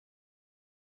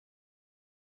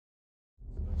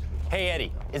Hey,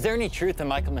 Eddie, is there any truth in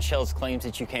Michael Michelle's claims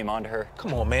that you came onto her?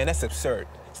 Come on, man, that's absurd.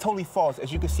 It's totally false.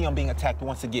 As you can see, I'm being attacked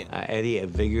once again. Eddie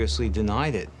vigorously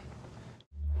denied it.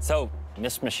 So,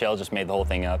 Miss Michelle just made the whole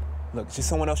thing up? Look, it's just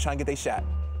someone else trying to get their shot.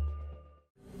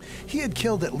 He had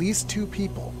killed at least 2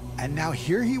 people, and now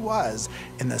here he was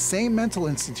in the same mental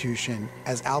institution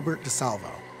as Albert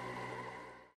DeSalvo.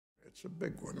 It's a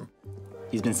big one.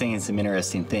 He's been saying some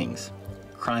interesting things.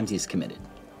 Crimes he's committed.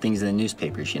 Things in the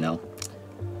newspapers, you know?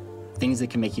 Things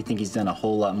that can make you think he's done a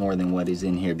whole lot more than what he's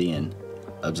in here being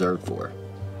observed for.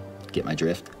 Get my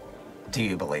drift? Do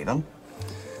you believe him?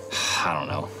 I don't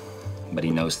know. But he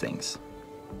knows things.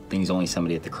 Things only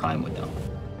somebody at the crime would know.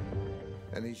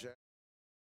 And he's